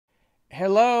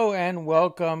Hello and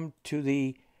welcome to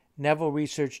the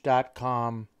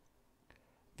NevilleResearch.com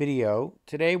video.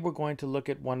 Today we're going to look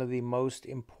at one of the most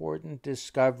important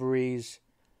discoveries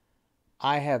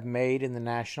I have made in the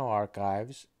National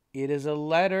Archives. It is a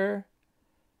letter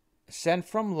sent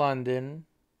from London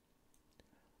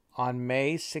on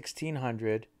May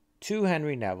 1600 to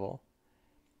Henry Neville.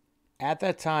 At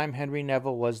that time, Henry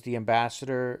Neville was the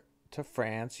ambassador to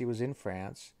France. He was in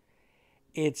France.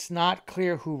 It's not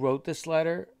clear who wrote this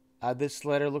letter. This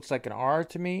letter looks like an R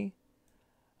to me,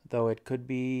 though it could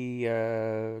be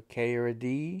a K or a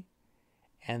D.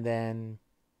 And then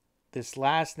this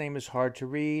last name is hard to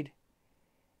read.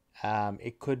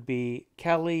 It could be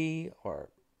Kelly, or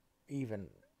even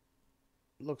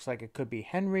looks like it could be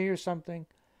Henry or something.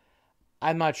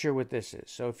 I'm not sure what this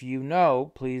is. So if you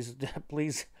know, please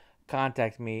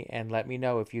contact me and let me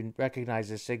know if you recognize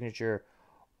this signature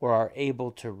or are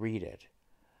able to read it.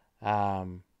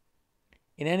 In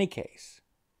any case,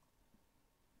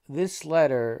 this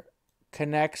letter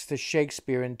connects to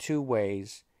Shakespeare in two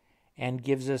ways and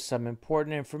gives us some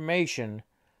important information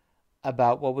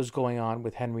about what was going on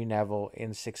with Henry Neville in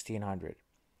 1600.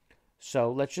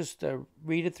 So let's just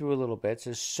read it through a little bit. It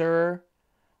says, "Sir,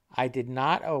 I did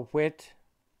not a whit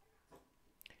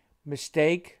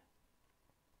mistake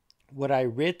what I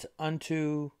writ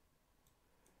unto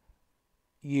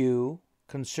you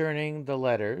concerning the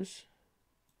letters,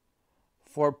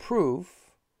 for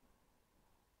proof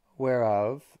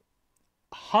whereof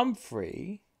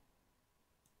Humphrey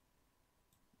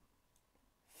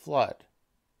Fludd."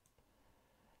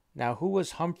 Now, who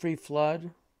was Humphrey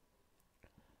Fludd?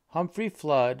 Humphrey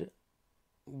Fludd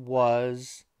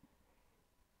was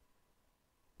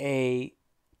a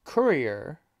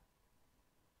courier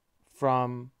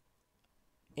from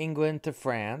England to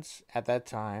France at that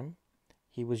time.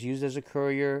 He was used as a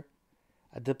courier,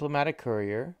 a diplomatic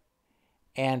courier,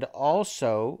 and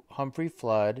also Humphrey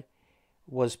Fludd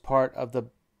was part of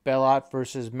the Bellot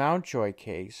versus Mountjoy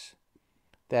case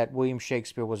that William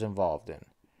Shakespeare was involved in,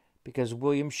 because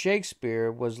William Shakespeare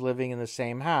was living in the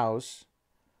same house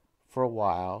for a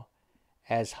while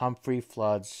as Humphrey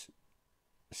Fludd's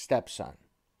stepson.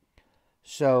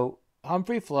 So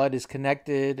Humphrey Fludd is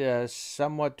connected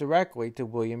somewhat directly to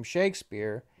William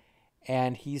Shakespeare,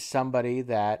 and he's somebody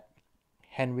that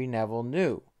Henry Neville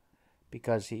knew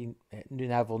because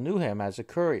Neville knew him as a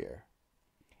courier.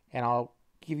 And I'll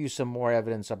give you some more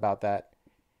evidence about that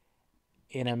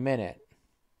in a minute.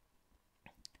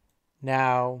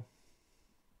 Now,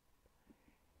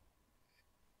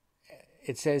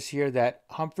 it says here that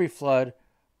Humphrey Fludd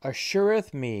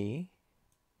assureth me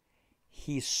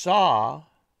he saw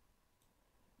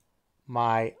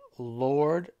my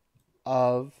Lord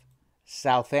of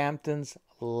Southampton's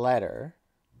letter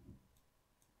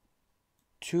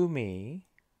to me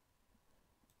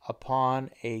upon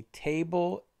a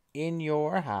table in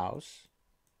your house,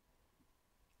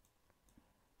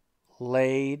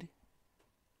 laid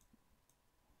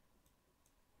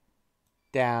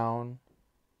down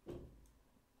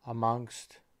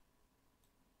amongst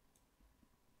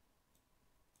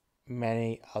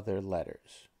many other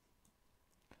letters.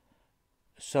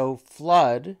 So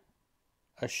Fludd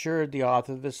assured the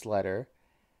author of this letter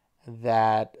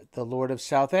that the Lord of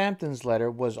Southampton's letter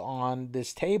was on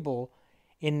this table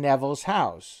in Neville's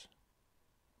house.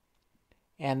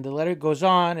 And the letter goes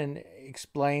on and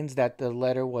explains that the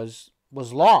letter was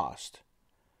lost.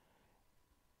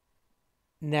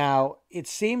 Now, it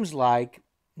seems like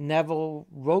Neville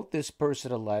wrote this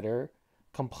person a letter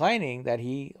complaining that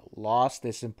he lost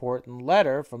this important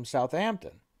letter from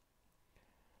Southampton.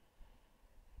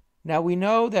 Now, we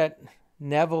know that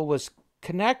Neville was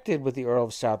connected with the Earl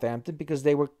of Southampton because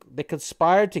they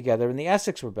conspired together in the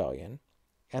Essex Rebellion,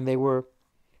 and they were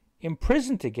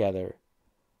imprisoned together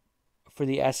for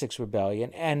the Essex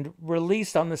Rebellion and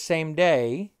released on the same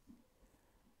day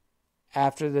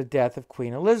after the death of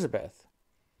Queen Elizabeth.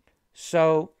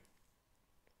 So,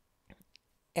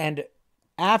 and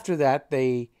after that,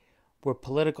 they were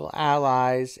political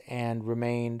allies and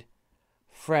remained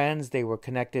friends. They were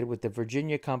connected with the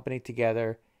Virginia Company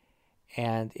together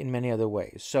and in many other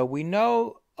ways. So we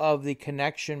know of the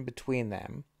connection between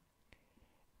them.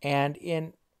 And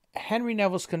in Henry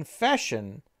Neville's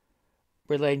confession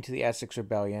relating to the Essex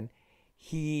Rebellion,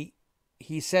 he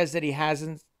says that he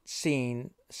hasn't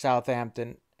seen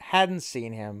Southampton, hadn't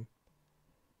seen him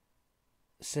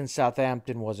since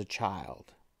Southampton was a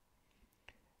child.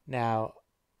 Now,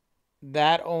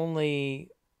 that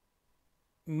only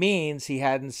means he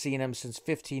hadn't seen him since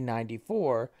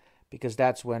 1594, because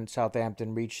that's when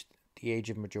Southampton reached the age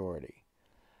of majority.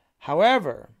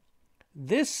 However,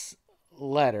 this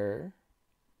letter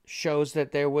shows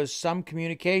that there was some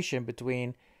communication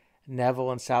between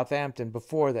Neville and Southampton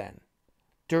before then.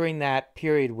 During that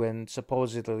period when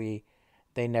supposedly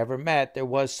they never met, there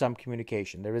was some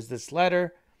communication. There is this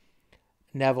letter.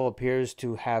 Neville appears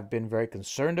to have been very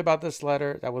concerned about this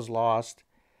letter that was lost.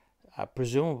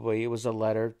 Presumably, it was a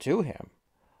letter to him,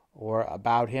 or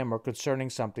about him, or concerning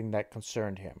something that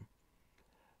concerned him.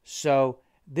 So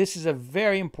this is a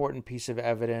very important piece of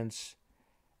evidence.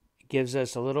 It gives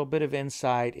us a little bit of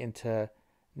insight into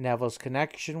Neville's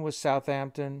connection with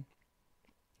Southampton.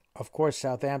 Of course,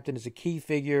 Southampton is a key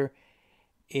figure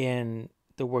in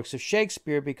the works of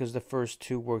Shakespeare because the first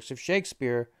two works of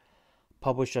Shakespeare,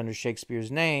 published under Shakespeare's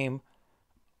name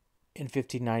in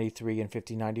 1593 and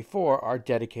 1594, are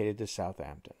dedicated to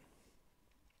Southampton.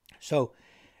 So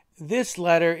this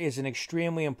letter is an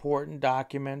extremely important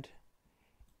document.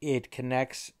 It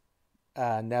connects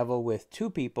Neville with two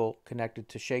people connected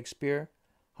to Shakespeare: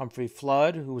 Humphrey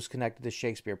Fludd, who was connected to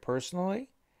Shakespeare personally,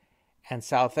 and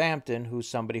Southampton, who's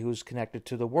somebody who's connected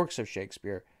to the works of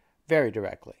Shakespeare very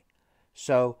directly.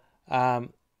 So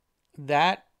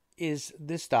that is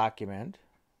this document.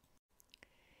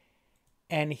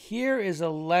 And here is a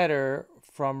letter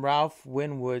from Ralph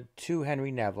Winwood to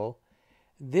Henry Neville.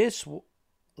 This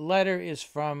letter is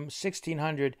from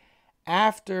 1600,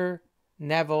 after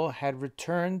Neville had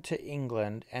returned to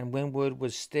England and Winwood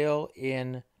was still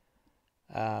in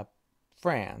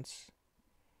France.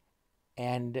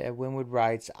 And Winwood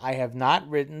writes, "I have not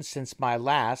written since my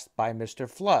last by Mr.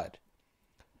 Fludd."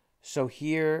 So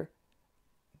here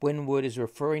Winwood is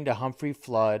referring to Humphrey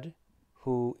Fludd,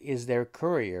 who is their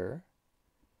courier.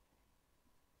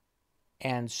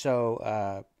 And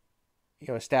so,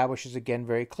 establishes again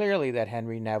very clearly that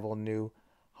Henry Neville knew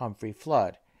Humphrey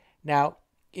Fludd. Now,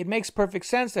 it makes perfect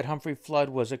sense that Humphrey Fludd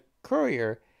was a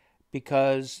courier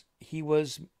because he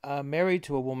was married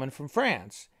to a woman from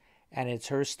France. And it's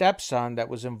her stepson that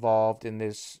was involved in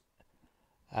this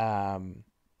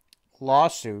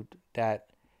lawsuit that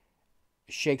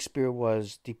Shakespeare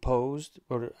was deposed,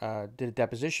 or did a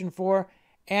deposition for,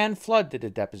 and Fludd did a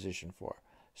deposition for.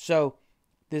 So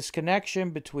this connection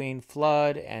between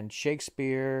Fludd and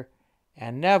Shakespeare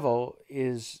and Neville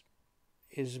is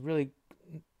really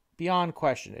beyond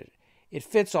question. It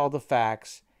fits all the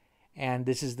facts, and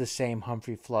this is the same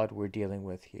Humphrey Fludd we're dealing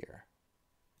with here.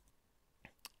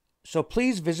 So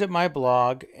please visit my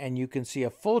blog, and you can see a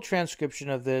full transcription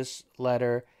of this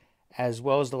letter, as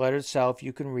well as the letter itself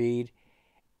you can read.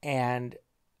 And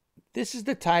this is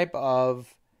the type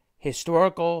of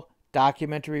historical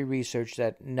documentary research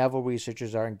that Neville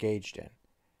researchers are engaged in.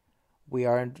 We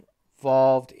are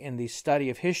involved in the study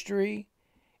of history,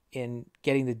 in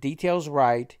getting the details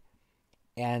right,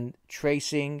 and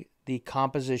tracing the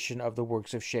composition of the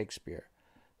works of Shakespeare.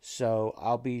 So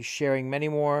I'll be sharing many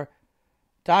more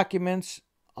documents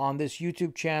on this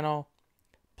YouTube channel.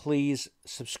 Please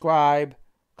subscribe,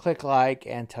 click like,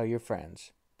 and tell your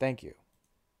friends. Thank you.